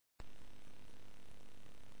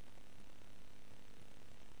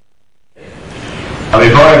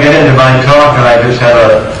my talk, and I just have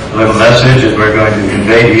a little message that we're going to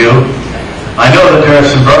convey to you. I know that there are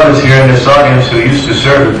some brothers here in this audience who used to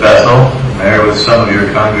serve at Bethel, there with some of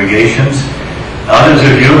your congregations. Others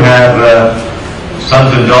of you have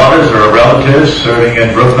sons and daughters or relatives serving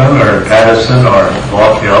in Brooklyn or Patterson or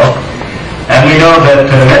Walk Hill. And we know that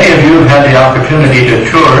many of you had the opportunity to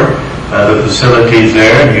tour the facilities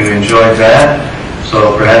there, and you enjoyed that.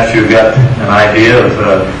 So perhaps you've got an idea of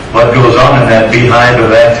what goes on in that beehive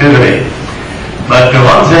of activity. But the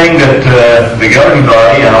one thing that the governing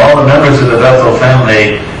body and all the members of the Bethel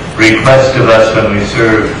family request of us when we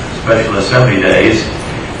serve special assembly days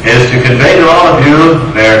is to convey to all of you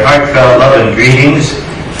their heartfelt love and greetings,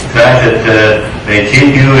 the fact that they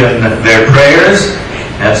keep you in their prayers.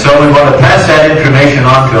 And so we want to pass that information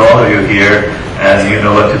on to all of you here, and you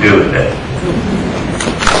know what to do with it.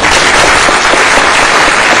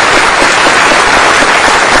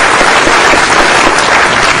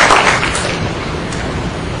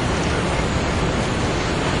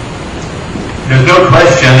 There's no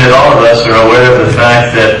question that all of us are aware of the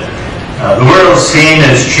fact that the world scene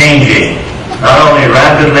is changing, not only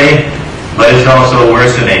rapidly, but it's also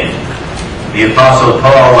worsening. The Apostle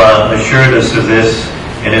Paul assured us of this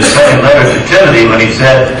in his second letter to Timothy when he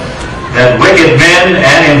said that wicked men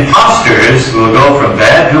and impostors will go from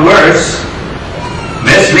bad to worse,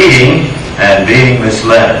 misleading and being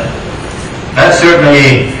misled. That's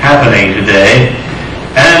certainly happening today.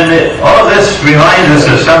 And all of this reminds us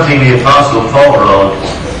of something the Apostle Paul wrote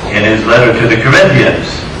in his letter to the Corinthians.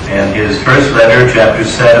 In his first letter, chapter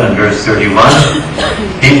 7, verse 31,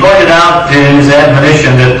 he pointed out in his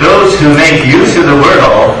admonition that those who make use of the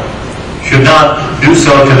world should not do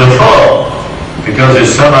so to the full, because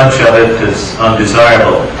there's so much of it that's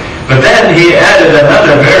undesirable. But then he added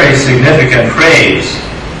another very significant phrase,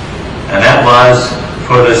 and that was,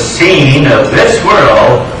 for the scene of this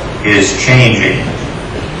world is changing.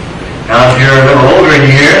 Now, if you're a little older in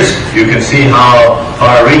years, you can see how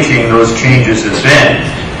far-reaching those changes have been.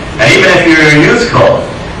 And even if you're youthful,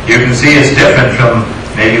 you can see it's different from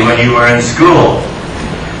maybe when you were in school.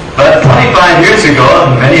 But 25 years ago,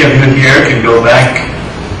 and many of you here can go back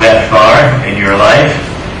that far in your life,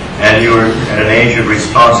 and you were at an age of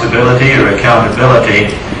responsibility or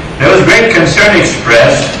accountability, there was great concern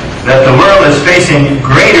expressed that the world is facing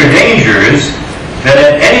greater dangers than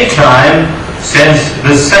at any time since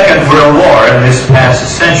the Second World War in this past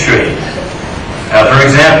century. For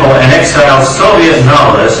example, an exiled Soviet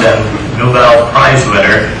novelist and Nobel Prize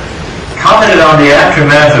winner commented on the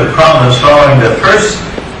aftermath of problems following the first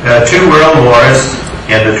two world wars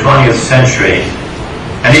in the 20th century.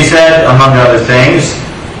 And he said, among other things,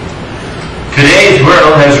 today's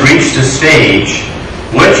world has reached a stage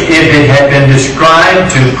which, if it had been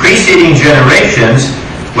described to preceding generations,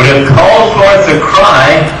 would have called forth the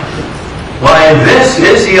cry, why, this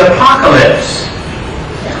is the apocalypse.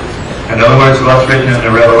 In other words, what's written in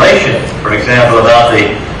the Revelation, for example, about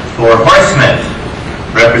the four horsemen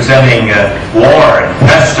representing war and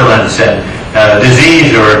pestilence and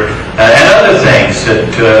disease and other things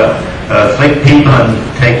that afflict people and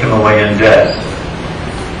take them away in death.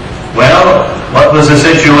 Well, what was the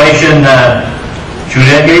situation 2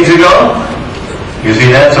 decades ago? You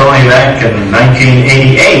see, that's only back in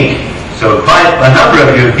 1988. So quite a number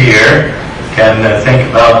of you here can think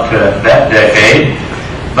about that decade.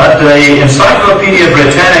 But the Encyclopedia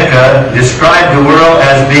Britannica described the world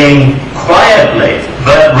as being quietly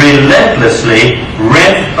but relentlessly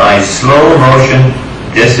rent by slow motion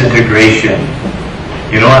disintegration.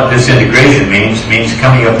 You know what disintegration means? It means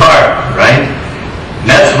coming apart, right? And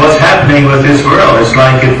that's what's happening with this world. It's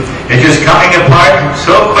like it's just coming apart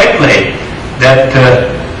so quickly that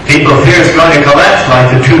people fear it's going to collapse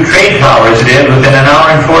like the two trade towers did within an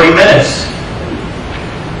hour and 40 minutes.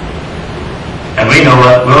 And we know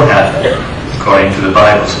what will happen, according to the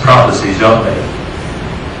Bible's prophecies, don't we?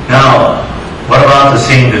 Now, what about the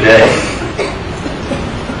scene today?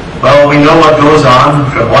 Well, we know what goes on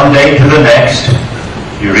from one day to the next.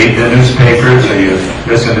 You read the newspapers or you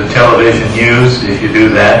listen to television news, if you do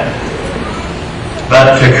that.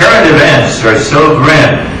 But the current events are so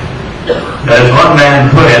grim that, as one man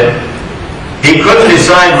put it, he couldn't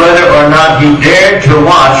decide whether or not he dared to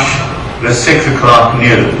watch the 6 o'clock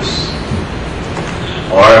news.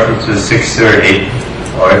 Or if it's at 6:30,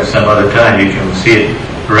 or at some other time, you can see it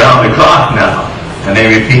around the clock now. And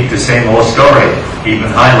they repeat the same old story,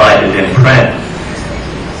 even highlighted in print.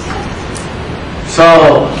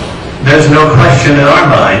 So, there's no question in our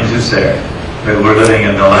minds, is there, that we're living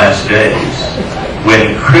in the last days,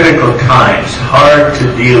 when critical times, hard to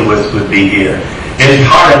deal with, would be here. is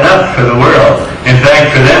hard enough for the world. In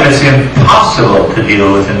fact, for them it's impossible to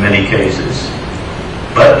deal with in many cases.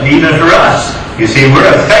 But even for us, you see, we're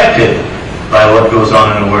affected by what goes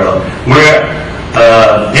on in the world. We're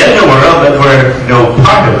in the world, but we're no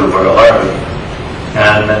part of the world, are we?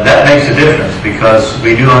 And that makes a difference, because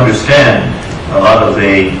we do understand a lot of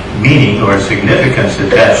the meaning or significance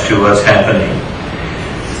attached to what's happening.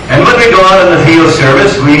 And when we go out in the field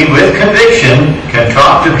service, we, with conviction, can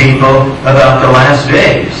talk to people about the last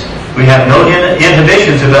days. We have no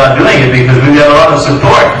inhibitions about doing it, because we've got a lot of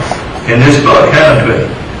support in this book, haven't we?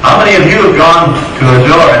 How many of you have gone to a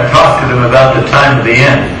door and talked to them about the time of the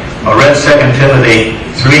end, or read 2 Timothy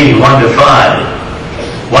 3,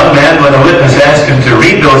 1-5? One man, when a witness asked him to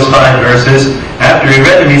read those 5 verses, after he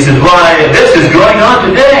read them, he said, "Why, this is going on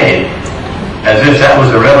today," as if that was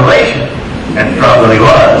a revelation. And probably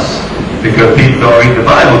was, because people don't read the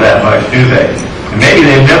Bible that much, do they? And maybe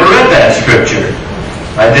they've never read that scripture.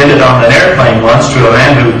 I did it on an airplane once to a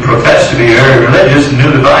man who professed to be very religious and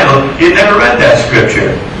knew the Bible. He'd never read that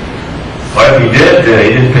scripture. Or if he did,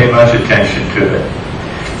 he didn't pay much attention to it.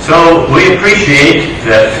 So we appreciate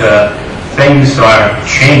that things are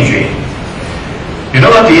changing. You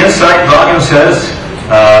know what the Insight volume says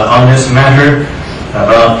on this matter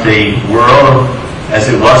about the world as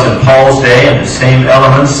it was in Paul's day, and the same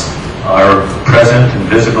elements are present and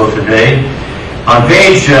visible today? On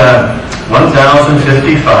page 1055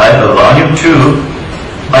 of volume 2,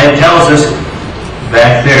 it tells us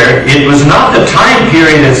back there, it was not the time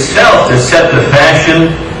period itself that set the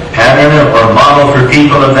fashion, pattern, or model for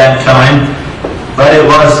people of that time, but it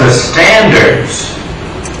was the standards,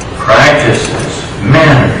 practices,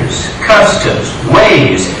 manners, customs,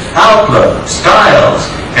 ways, outlook, styles,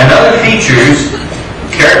 and other features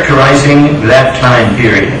characterizing that time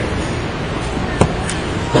period.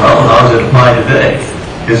 Well, how does it apply today?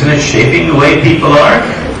 Isn't it shaping the way people are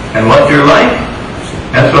and what they're like?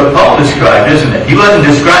 That's what Paul described, isn't it? He wasn't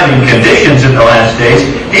describing conditions in the last days.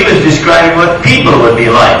 He was describing what people would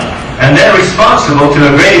be like. And they're responsible to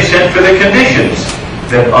a great extent for the conditions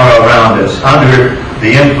that are around us, under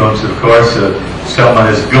the influence, of course, of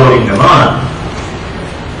someone is goading them on.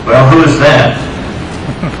 Well, who is that?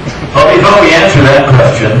 Well, before we answer that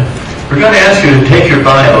question, we're going to ask you to take your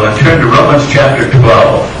Bible and turn to Romans chapter 12.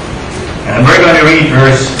 And we're going to read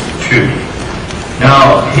verse 2.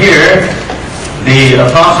 Now, here, the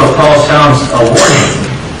Apostle Paul sounds a warning,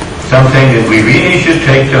 something that we really should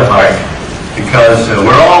take to heart, because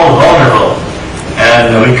we're all vulnerable,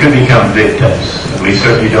 and we could become victims. We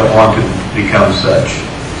certainly don't want to become such.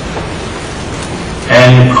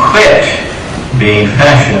 And quit being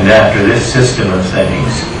fashioned after this system of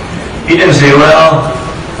things. He didn't say, well,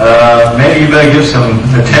 maybe you better give some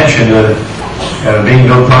attention to being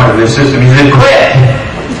no part of this system. He said, quit!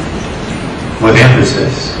 With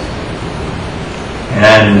emphasis.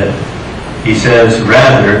 And he says,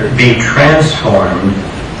 rather, be transformed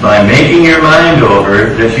by making your mind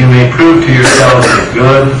over, that you may prove to yourselves the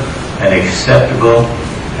good and acceptable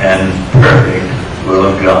and perfect will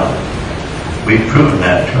of God. We've proven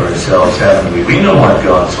that to ourselves, haven't we? We know what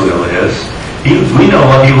God's will is. We know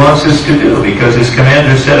what He wants us to do, because His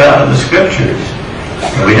commands are set out in the Scriptures.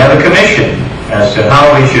 And we have a commission as to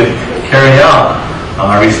how we should carry out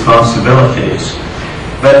our responsibilities.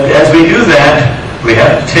 But as we do that, we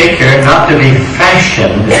have to take care not to be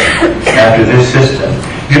fashioned after this system.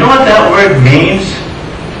 You know what that word means?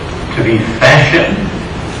 To be fashioned?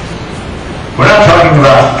 We're not talking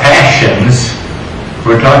about passions.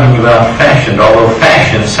 We're talking about fashioned, although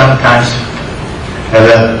fashion sometimes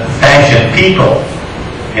fashion people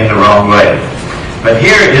in the wrong way. But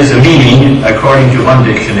here is the meaning, according to one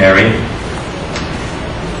dictionary.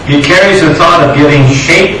 It carries the thought of giving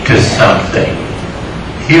shape to something,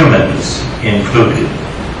 humans included.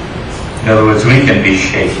 In other words, we can be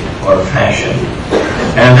shaped or fashioned.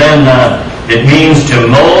 And then it means to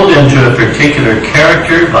mold into a particular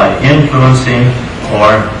character by influencing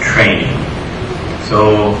or training.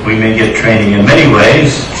 So we may get training in many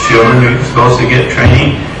ways. Children are supposed to get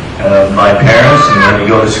training by parents, and when they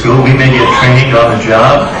go to school, we may get training on the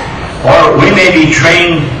job. Or we may be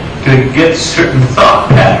trained to get certain thought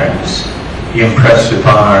patterns impressed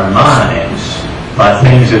upon our minds by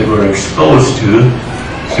things that we're exposed to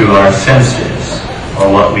through our senses or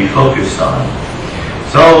what we focus on.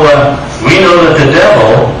 So we know that the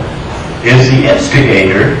devil is the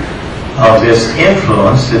instigator of this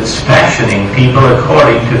influence that's fashioning people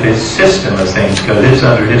according to this system of things, because it's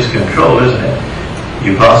under his control, isn't it?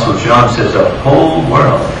 The Apostle John says the whole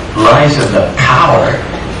world lies in the power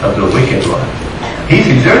of the wicked one. He's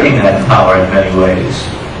exerting that power in many ways.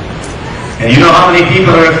 And you know how many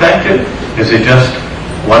people are affected? Is it just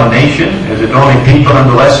one nation? Is it only people in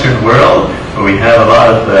the Western world where we have a lot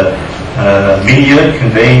of media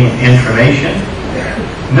conveying information?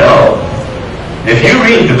 No. If you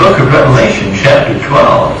read the book of Revelation, chapter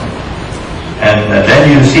 12, and then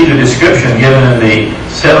you see the description given in the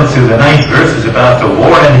 7th through the 9th verses about the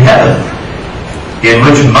war in heaven, in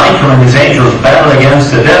which Michael and his angels battle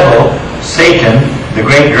against the devil, Satan, the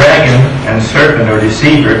great dragon and serpent or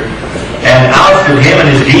deceiver, and ousted him and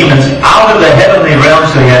his demons out of the heavenly realm,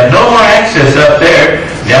 so he had no more access up there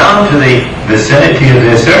down to the vicinity of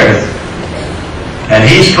this earth. And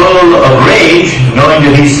he's full of rage, knowing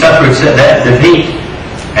that he suffered that defeat,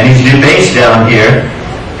 and he's debased down here,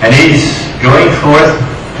 and he's going forth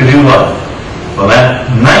to do what? Well, that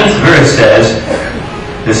 9th verse says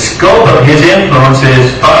the scope of his influence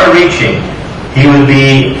is far-reaching. He would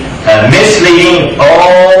be misleading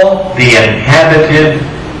all the inhabited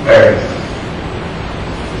earth.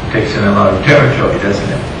 Takes in a lot of territory, doesn't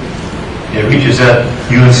it? It reaches up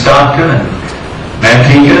you in Stockton and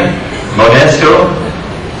Manteca, Modesto,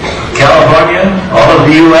 California, all of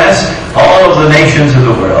the U.S., all of the nations of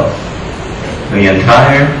the world, the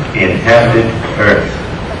entire inhabited earth.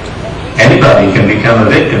 Anybody can become a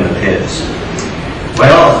victim of his.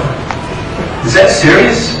 Well, is that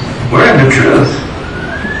serious? We're in the truth.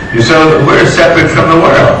 So we're separate from the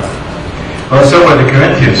world. Well, so were the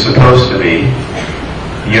Corinthians supposed to be.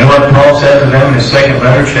 You know what Paul said to them in his second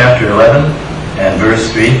letter, chapter 11 and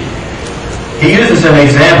verse 3? He uses an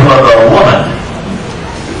example of a woman.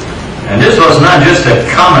 And this was not just a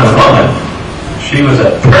common woman. She was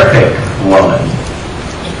a perfect woman.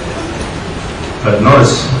 But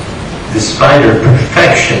notice, despite her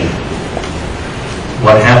perfection,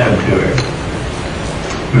 what happened to her?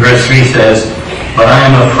 Verse 3 says, "But I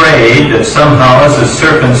am afraid that somehow as the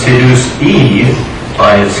serpent seduced Eve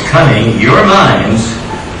by its cunning, your minds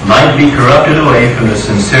might be corrupted away from the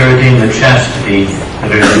sincerity and the chastity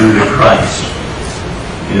that are due to Christ."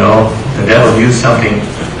 You know, the devil used something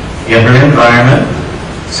in her environment,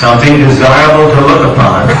 something desirable to look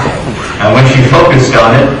upon, and when she focused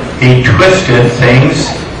on it, he twisted things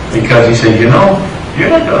because he said, you know, you're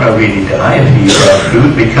not going to really die if you eat that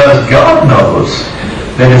fruit, because God knows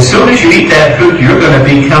that as soon as you eat that fruit, you're going to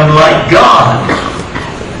become like God.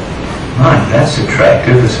 My, that's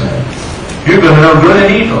attractive, isn't it? You're going to know good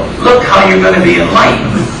and evil. Look how you're going to be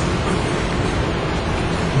enlightened.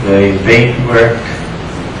 The bait worked,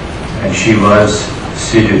 and she was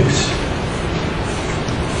seduced.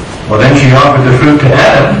 Well, then she offered the fruit to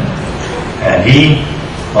Adam, and he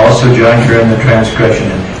also joined her in the transgression.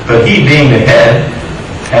 But he, being the head,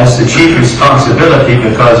 has the chief responsibility,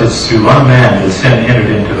 because it's through one man that sin entered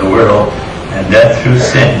into the world, and death through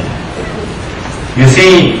sin. You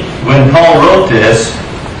see, when Paul wrote this,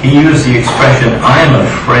 he used the expression, "I'm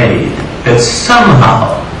afraid," that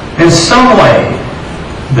somehow, in some way,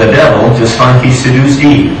 the devil, just like he seduced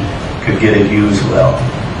Eve, could get it used well.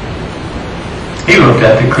 He wrote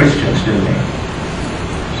that to Christians, didn't he?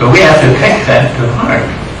 So we have to take that to heart.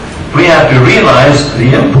 We have to realize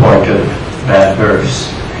the import of that verse.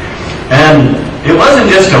 And it wasn't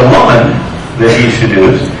just a woman that he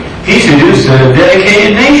seduced. He seduced a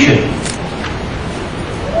dedicated nation.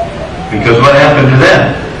 Because what happened to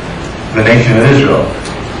them? The nation of Israel.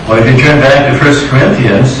 Well, if you turn back to 1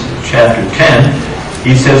 Corinthians chapter 10,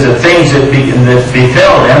 he says the things that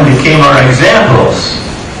befell them became our examples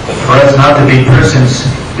for us not to be persons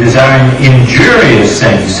desiring injurious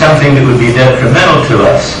things, something that would be detrimental to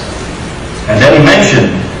us. And then he mentioned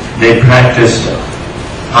they practiced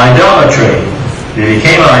idolatry. They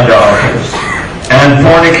became idolaters. And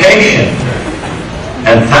fornication.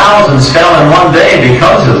 And thousands fell in one day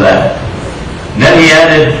because of that. And then he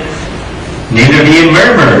added, neither be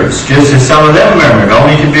murmurers, just as some of them murmured,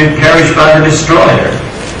 only to be perished by the destroyer.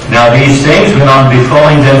 Now these things went on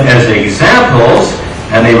befalling them as examples,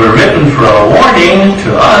 and they were written for a warning to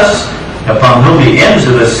us, upon whom the ends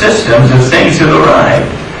of the systems of things have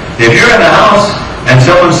arrived. If you're in a house and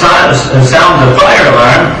someone sounds a fire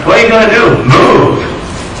alarm, what are you going to do? Move,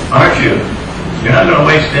 aren't you? You're not going to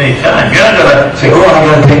waste any time. You're not going to say, oh, I've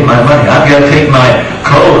got to take my money. I've got to take my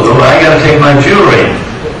clothes. Oh, I've got to take my jewelry.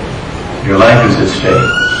 Your life is at stake.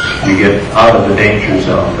 You get out of the danger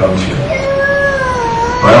zone, don't you?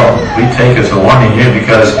 Well, we take as a warning here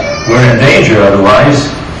because we're in danger.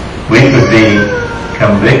 Otherwise, we could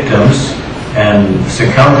become victims and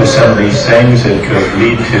succumb to some of these things that could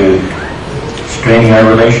lead to straining our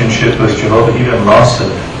relationship with Jehovah, even loss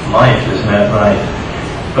of life. Isn't that right?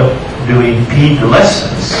 But do we heed the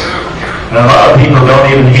lessons? And a lot of people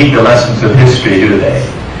don't even heed the lessons of history, do they?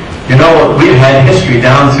 You know, we've had history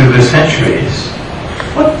down through the centuries.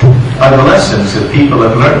 What a are the lessons that people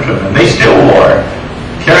have learned from them. They still war,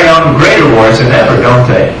 carry on greater wars than ever, don't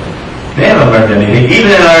they? They haven't learned anything.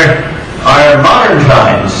 Even in our modern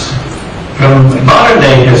times, from modern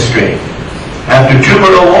day history, after 2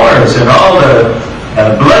 world wars and all the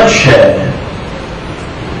bloodshed,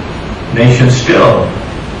 nations still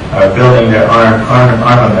are building their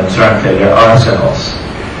armaments, aren't they? Their arsenals.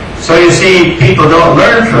 So you see, people don't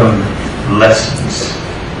learn from lessons.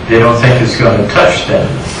 They don't think it's going to touch them,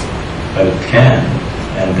 but it can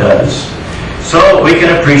and does. So we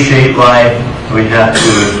can appreciate why we have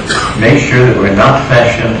to make sure that we're not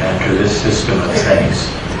fashioned after this system of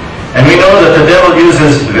things. And we know that the devil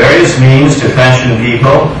uses various means to fashion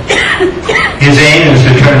people. His aim is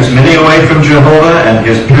to turn as many away from Jehovah and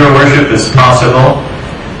his pure worship as possible.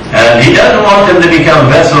 And he doesn't want them to become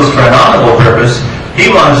vessels for an honorable purpose. He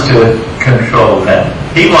wants to control them.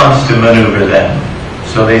 He wants to maneuver them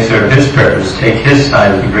so they serve his purpose, take his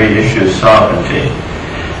side of the great issue of sovereignty.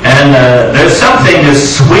 And there's something that's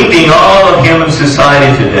sweeping all of human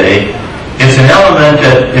society today. It's an element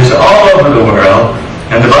that is all over the world.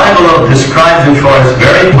 And the Bible describes it for us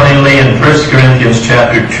very plainly in 1 Corinthians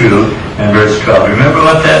chapter 2 and verse 12. Remember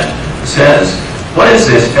what that says? What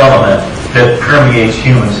is this element that permeates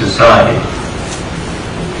human society?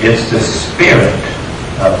 It's the spirit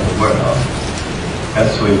of the world.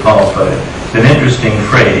 That's the way Paul put it. It's an interesting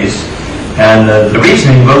phrase. And the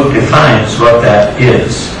Reasoning book defines what that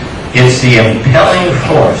is. It's the impelling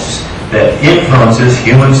force that influences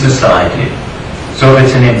human society. So if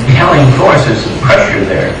it's an impelling force, there's a pressure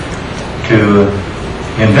there to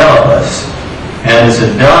envelop us. And it's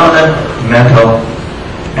a dominant mental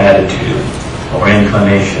attitude or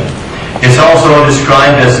inclination. It's also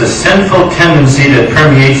described as the sinful tendency that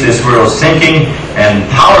permeates this world's thinking and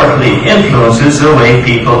powerfully influences the way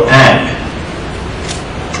people act.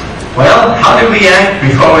 Well, how do we act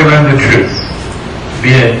before we learn the truth? It'd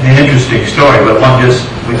be an interesting story, but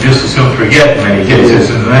we just as soon forget in many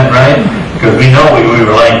cases, isn't that right? Because we know what we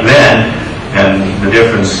were like then and the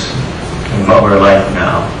difference in what we're like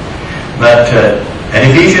now. But in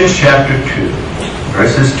Ephesians chapter 2,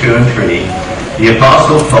 verses 2 and 3, the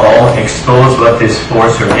Apostle Paul exposed what this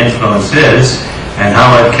force or influence is and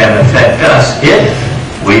how it can affect us if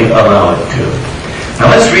we allow it to. Now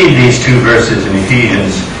let's read these 2 verses in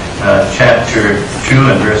Ephesians chapter 2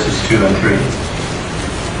 and verses 2 and 3.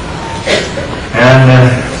 And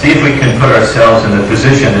see if we can put ourselves in the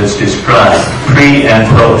position that's described, pre and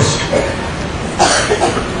post.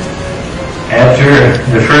 After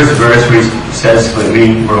the first verse says that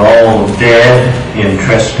we were all dead in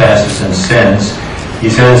trespasses and sins, he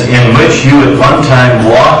says, in which you at one time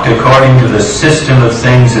walked according to the system of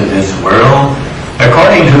things of this world,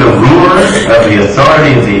 according to the ruler of the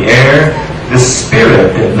authority of the air, the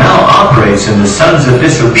spirit that now operates in the sons of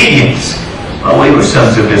disobedience. Well, we were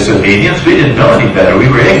sons of disobedience. We didn't know any better.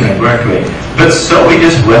 We were ignorant, weren't we? But so we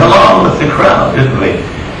just went along with the crowd, didn't we?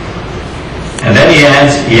 And then he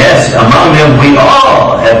adds, yes, among them we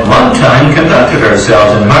all at one time conducted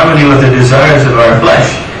ourselves in harmony with the desires of our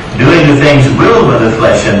flesh, doing the things willed by the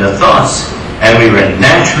flesh and the thoughts, and we were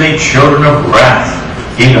naturally children of wrath,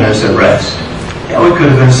 even as the rest. Yeah, we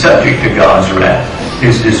could have been subject to God's wrath,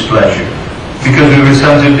 his displeasure, because we were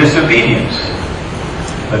sons of disobedience.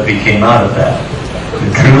 But we came out of that.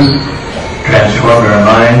 The truth transformed our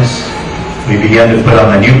minds. We began to put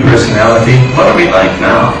on a new personality. What are we like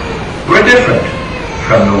now? We're different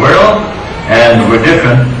from the world, and we're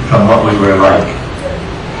different from what we were like.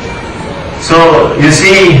 So, you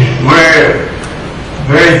see, we're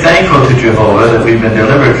very thankful to Jehovah that we've been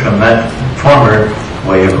delivered from that former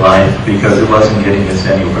way of life, because it wasn't getting us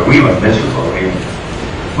anywhere. We were miserable, really.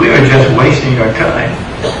 We were just wasting our time.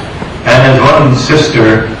 And as one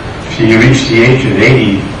sister, she reached the age of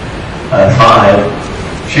 85.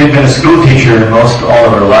 She had been a school teacher most all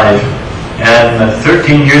of her life. And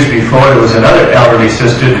 13 years before, there was another elderly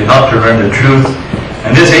sister who helped her learn the truth.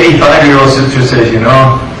 And this 85-year-old sister says, you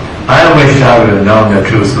know, I wish I would have known the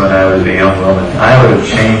truth when I was a young woman. I would have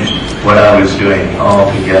changed what I was doing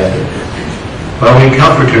altogether. Well, we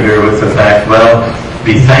comforted her with the fact, well,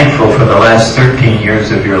 be thankful for the last 13 years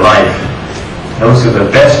of your life. Those are the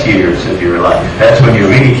best years of your life. That's when you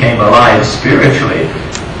really came alive spiritually.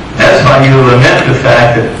 That's why you lament the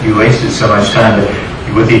fact that you wasted so much time. But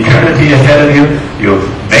with eternity ahead of you, you'll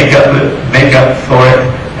make up for it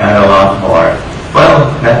and a lot more. Well,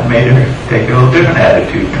 that made her take a little different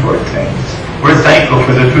attitude toward things. We're thankful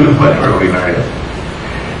for the truth whenever we learn it.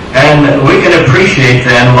 And we can appreciate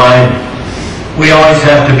then why we always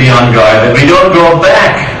have to be on guard that we don't go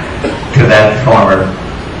back to that former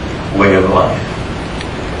way of life.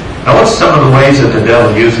 Now, what's some of the ways that the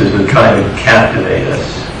devil uses to try to captivate us?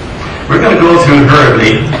 We're going to go through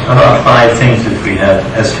hurriedly about 5 things that we have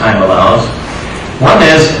as time allows. One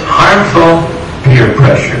is harmful peer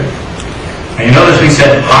pressure. And you notice we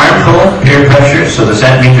said harmful peer pressure, so does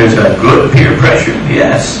that mean there's a good peer pressure?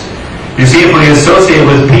 Yes. You see, if we associate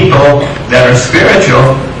with people that are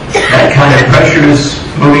spiritual, that kind of pressure is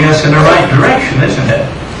moving us in the right direction, isn't it?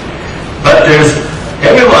 But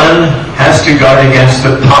everyone has to guard against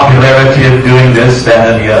the popularity of doing this,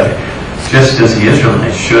 that, and the other, just as the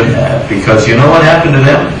Israelites should have, because you know what happened to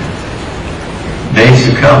them? They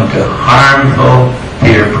succumbed to harmful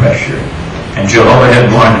peer pressure. And Jehovah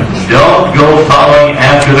had warned them, don't go following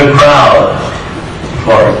after the crowd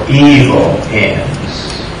for evil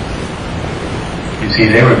ends. You see,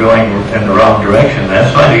 they were going in the wrong direction.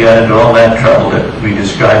 That's why they got into all that trouble that we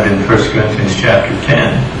described in 1 Corinthians chapter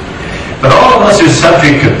 10. But all of us are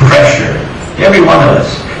subject to pressure. Every one of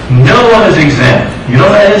us. No one is exempt. You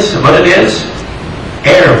know what it is?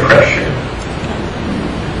 Air pressure.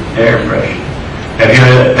 Air pressure. Have you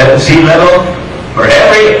at sea level? For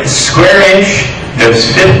every square inch,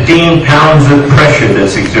 there's 15 pounds of pressure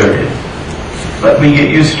that's exerted. But we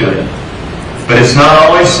get used to it. But it's not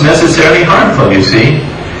always necessarily harmful, you see.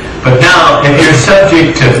 But now, if you're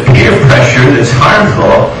subject to peer pressure that's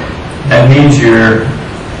harmful, that means you're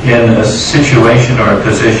in a situation or a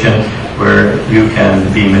position where you can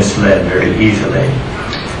be misled very easily.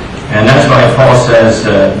 And that's why Paul says,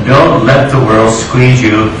 don't let the world squeeze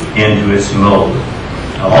you into its mold.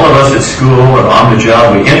 All of us at school or on the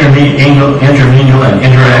job, we intermingle and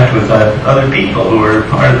interact with other people who are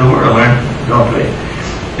part of the world, don't we?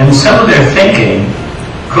 And some of their thinking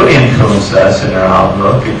could influence us in our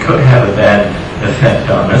outlook. It could have a bad effect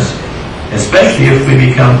on us, especially if we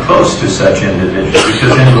become close to such individuals,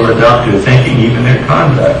 because then we'll adopt their thinking, even their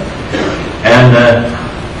conduct. And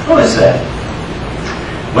how is that?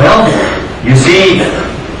 Well, you see,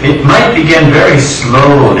 it might begin very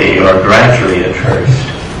slowly or gradually at first.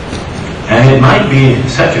 And it might be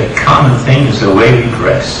such a common thing as the way we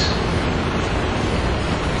dress.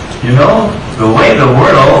 You know, the way the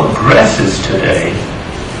world dresses today,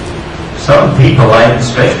 some people,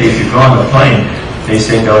 especially if you go on the plane, they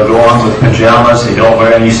say they'll go on with pajamas, they don't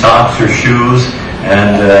wear any socks or shoes,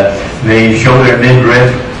 and they show their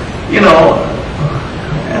midriff. You know,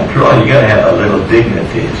 after all, you got to have a little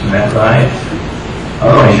dignity, isn't that right?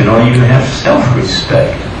 Otherwise, you don't even have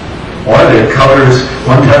self-respect. Or their colors.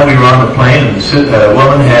 One time we were on the plane, and a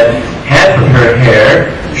woman had half of her hair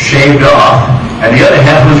shaved off, and the other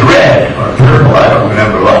half was red or purple. I don't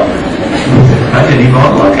remember what. I didn't even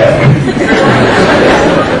want to look at her.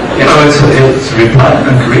 You know, it's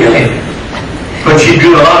repugnant, really. But she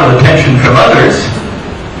drew a lot of attention from others.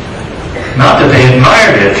 Not that they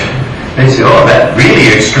admired it. They say, oh, that's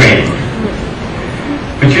really extreme.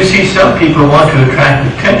 But you see, some people want to attract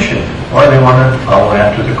attention, or they want to follow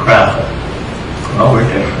after the crowd. Well, we're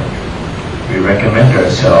different. We recommend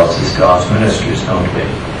ourselves as God's ministers, don't we?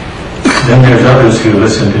 Then there's others who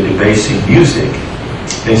listen to debasing music.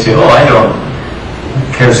 They say, oh, I don't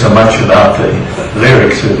care so much about the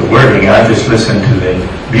lyrics or the wording. I just listen to the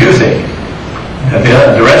music. And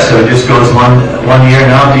the rest of it just goes one ear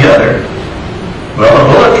and out the other. Well, a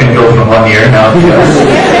bullet can go from one ear and out the other.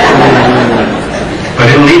 But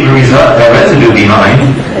it'll leave a residue behind.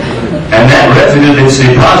 And that residue that's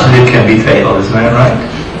deposited can be fatal, isn't that right?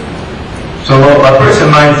 So a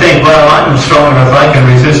person might think, well, I'm strong enough, I can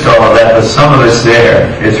resist all of that, but some of it's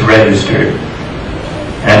there, it's registered.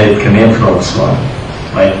 And it can influence one,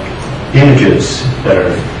 like images that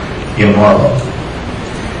are immoral.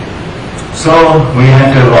 So we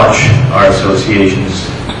have to watch our associations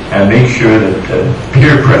and make sure that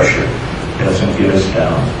peer pressure doesn't get us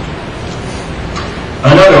down.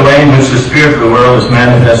 Another way in which the spirit of the world is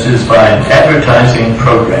manifested is by advertising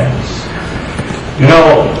programs. You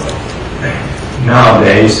know,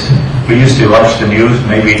 nowadays, we used to watch the news,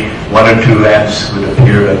 maybe 1 or 2 ads would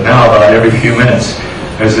appear, but now about every few minutes,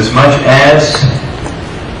 there's as much ads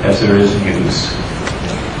as there is news.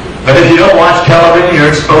 But if you don't watch television, you're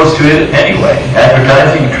exposed to it anyway.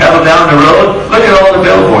 Advertising, you travel down the road, look at all the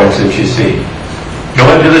billboards that you see. Go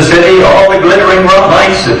into the city, all the glittering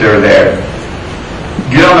lights that are there.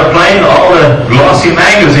 Get on the plane, all the glossy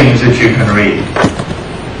magazines that you can read,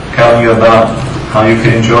 telling you about how you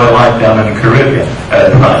can enjoy life down in the Caribbean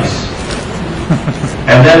at a price.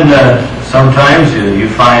 And then sometimes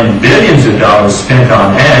you find billions of dollars spent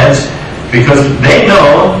on ads because they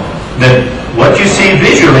know that what you see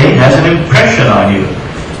visually has an impression on you.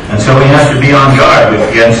 And so we have to be on guard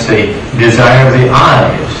against the desire of the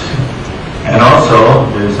eyes and also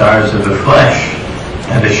the desires of the flesh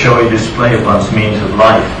and a showy display of one's means of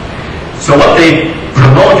life. So what they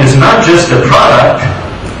promote is not just a product.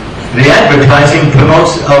 The advertising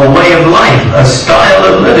promotes a way of life, a style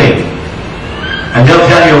of living. And they'll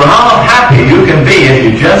tell you how happy you can be if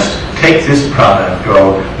you just take this product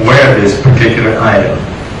or wear this particular item.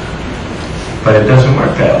 But it doesn't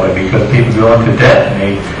work that way, because people go into debt and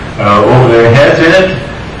they are over their heads in it,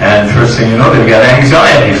 and first thing you know, they've got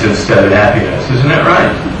anxieties instead of happiness. Isn't that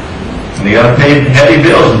right? And they got to pay heavy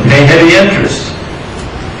bills and pay heavy interest.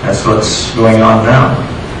 That's what's going on now.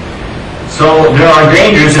 So there are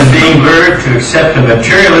dangers in being lured to accept a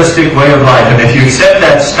materialistic way of life. And if you accept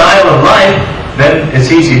that style of life, then it's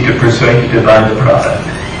easy to persuade you to buy the product.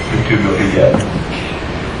 The two go together.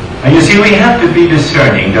 And you see, we have to be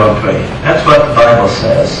discerning, don't we? That's what the Bible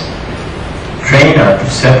says. Train our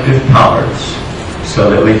perceptive powers so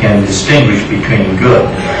that we can distinguish between good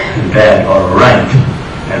and bad, or right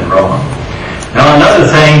and wrong. Now, another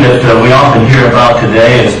thing that we often hear about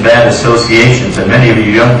today is bad associations, and many of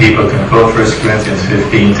you young people can quote 1 Corinthians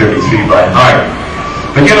 15:33 by heart.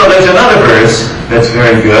 But you know, there's another verse that's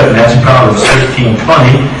very good, and that's Proverbs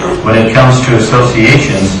 13:20 when it comes to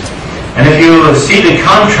associations. And if you see the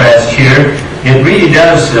contrast here, it really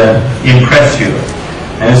does impress you.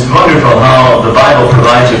 And it's wonderful how the Bible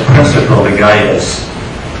provides a principle to guide us.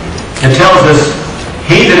 It tells us,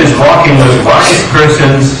 he that is walking with wise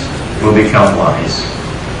persons will become wise.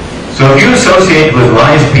 So if you associate with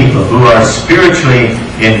wise people who are spiritually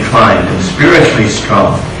inclined and spiritually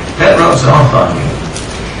strong, that rubs off on you.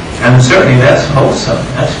 And certainly that's wholesome.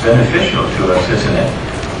 That's beneficial to us, isn't it?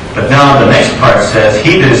 But now the next part says,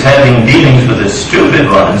 he that is having dealings with the stupid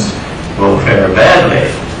ones will fare badly.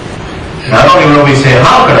 Not only will we say,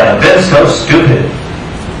 how could I have been so stupid?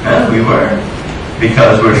 Well, we were.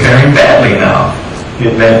 Because we're faring badly now.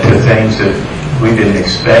 It led to things that we didn't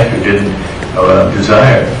expect or didn't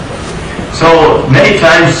desire. So many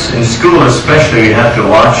times in school especially, you have to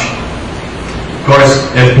watch. Of course,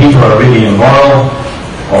 if people are really immoral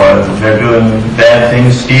or they're doing bad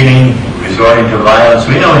things, stealing, resorting to violence,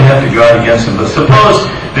 we know we have to guard against them. But suppose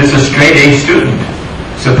there's a straight A student.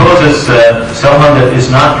 Suppose it's someone that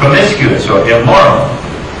is not promiscuous or immoral,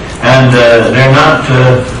 and they're not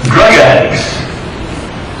drug addicts.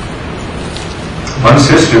 One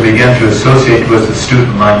sister began to associate with a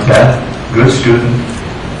student like that, good student,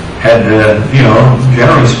 had,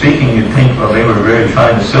 generally speaking, you'd think, well, they were very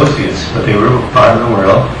fine associates, but they were part of the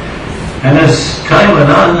world. And as time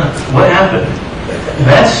went on, what happened?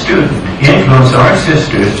 That student influenced our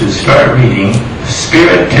sisters to start reading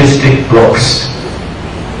spiritistic books.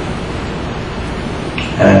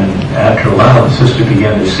 And after a while, the sister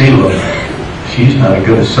began to see, well, she's not a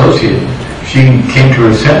good associate. She came to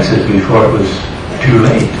her senses before it was too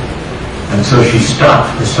late. And so she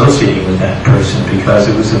stopped associating with that person because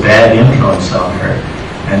it was a bad influence on her.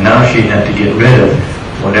 And now she had to get rid of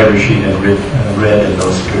whatever she had read in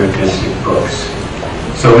those spiritistic books.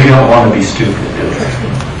 So we don't want to be stupid, do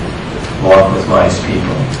we? Walk with wise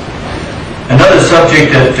people. Another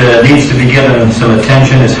subject that needs to be given some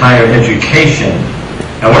attention is higher education.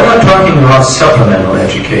 Now, we're not talking about supplemental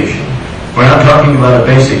education. We're not talking about a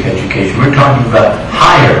basic education. We're talking about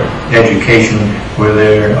higher education where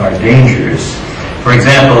there are dangers. For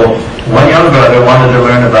example, one young brother wanted to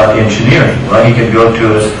learn about engineering. Well, he could go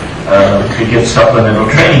to could get supplemental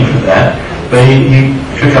training for that, but he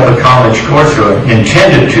took up a college course, or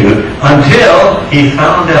intended to, until he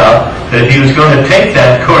found out that if he was going to take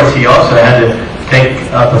that course, he also had to take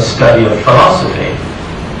up a study of philosophy.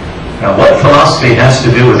 Now, what philosophy has to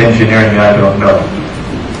do with engineering, I don't know.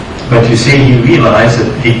 But you see, he realized that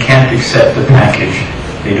he can't accept the package.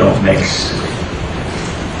 They don't mix,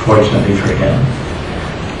 fortunately for him.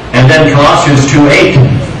 And then Colossians 2:8,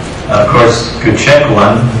 of course, could check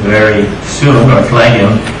one very soon, or flag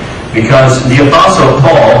him, because the Apostle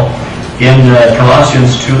Paul in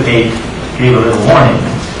Colossians 2:8 gave a little warning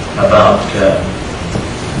about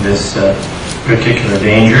this particular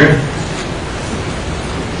danger.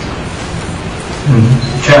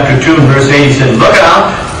 Chapter 2 and verse 8, he said, "Look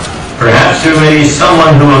out, perhaps there may be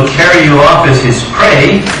someone who will carry you off as his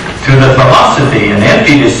prey to the philosophy and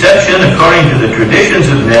empty deception according to the traditions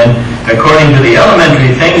of men, according to the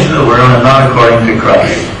elementary things of the world, and not according to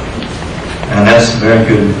Christ." And that's very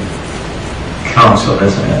good counsel,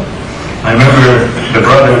 isn't it? I remember the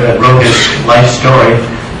brother that wrote his life story.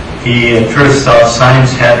 He at first thought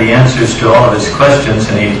science had the answers to all of his questions,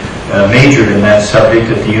 and he majored in that subject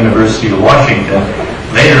at the University of Washington.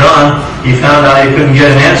 Later on, he found out he couldn't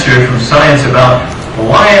get an answer from science about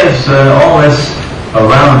why is all this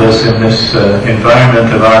around us in this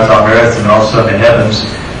environment of ours on earth and also in the heavens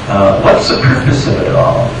what's the purpose of it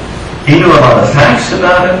all? He knew a lot of facts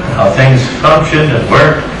about it, how things functioned and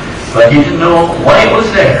worked, but he didn't know why it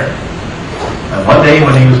was there. And one day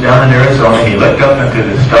when he was down in Arizona, he looked up into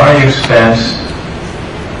the starry expanse,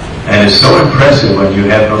 and it's so impressive when you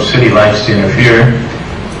have no city lights to interfere,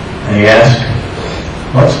 and he asked,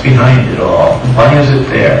 what's behind it all? Why is it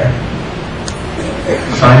there?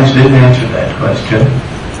 Science didn't answer that question.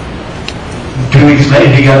 2 weeks later,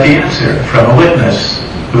 he got the answer from a witness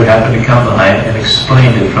who happened to come by and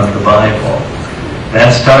explained it from the Bible.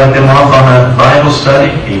 That started him off on a Bible study.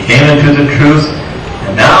 He came into the truth,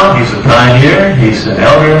 and now he's a pioneer. He's an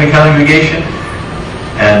elder in the congregation,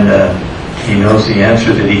 and he knows the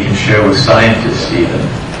answer that he can share with scientists even.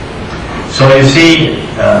 So you see,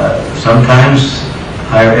 sometimes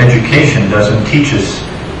higher education doesn't teach us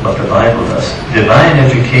what the Bible does. Divine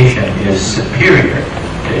education is superior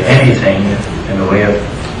to anything in the way of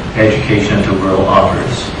education that the world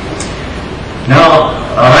offers. Now,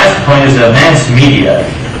 our last point is mass media.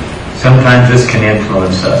 Sometimes this can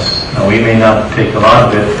influence us. Now, we may not take a lot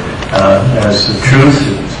of it as the truth.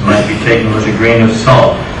 It might be taken with a grain of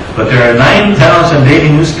salt. But there are 9,000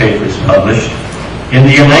 daily newspapers published. In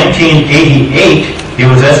the year 1988, it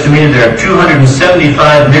was estimated there are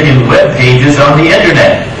 275 million web pages on the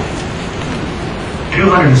Internet.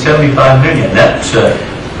 275 million. That's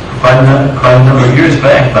quite a number of years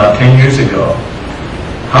back, about 10 years ago.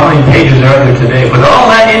 How many pages are there today? With all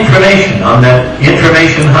that information on that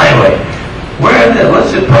information highway,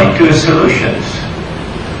 what's it point to as solutions?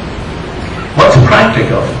 What's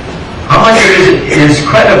practical? How much is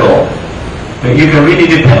credible that you can really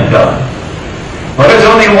depend on? Well, there's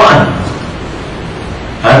only one.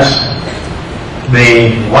 That's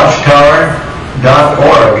the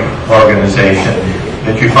Watchtower.org organization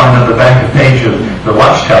that you find on the back of the page of the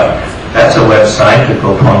Watchtower. That's a website that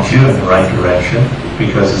will point you in the right direction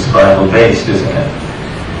because it's Bible-based, isn't it?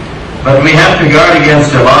 But we have to guard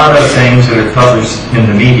against a lot of things that are published in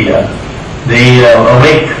the media. The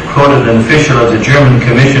Awake quoted an official of the German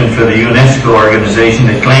Commission for the UNESCO organization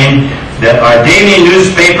that claimed that our daily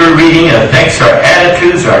newspaper reading affects our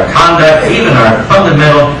attitudes, our conduct, even our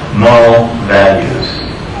fundamental moral values.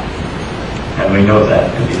 And we know that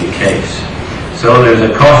to be the case. So there's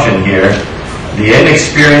a caution here. The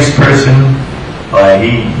inexperienced person,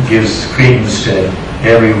 he gives credence to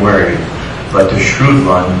every word, but the shrewd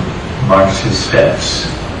one marks his steps,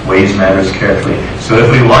 weighs matters carefully. So if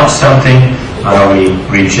we watch something, are we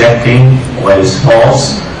rejecting what is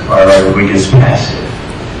false, or are we just passive?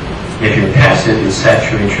 If you're passive, it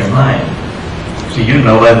saturates your mind. So you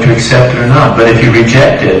know whether to accept it or not. But if you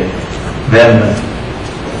reject it, then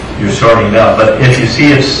you're sorting it out. But if you see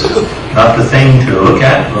it's not the thing to look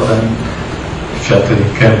at, well then shut the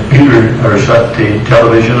computer or shut the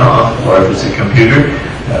television off. Or if it's a computer,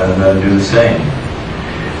 then do the same.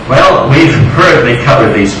 Well, we've hurriedly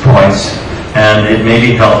covered these points, and it may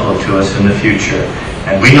be helpful to us in the future.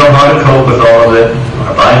 And we know how to cope with all of it.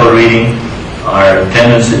 Our Bible reading, our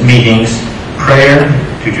attendance at meetings, prayer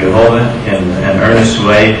to Jehovah in an earnest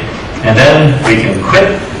way, and then we can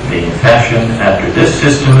quit being fashioned after this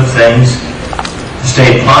system of things,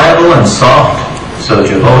 stay pliable and soft so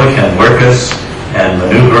Jehovah can work us and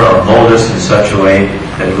maneuver or mold us in such a way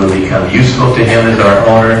that it will become useful to Him as our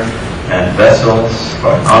owner and vessels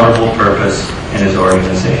for an honorable purpose in His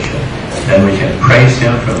organization. Then we can praise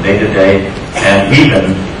Him from day to day and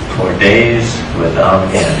even for days without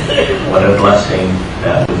end. What a blessing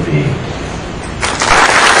that would be.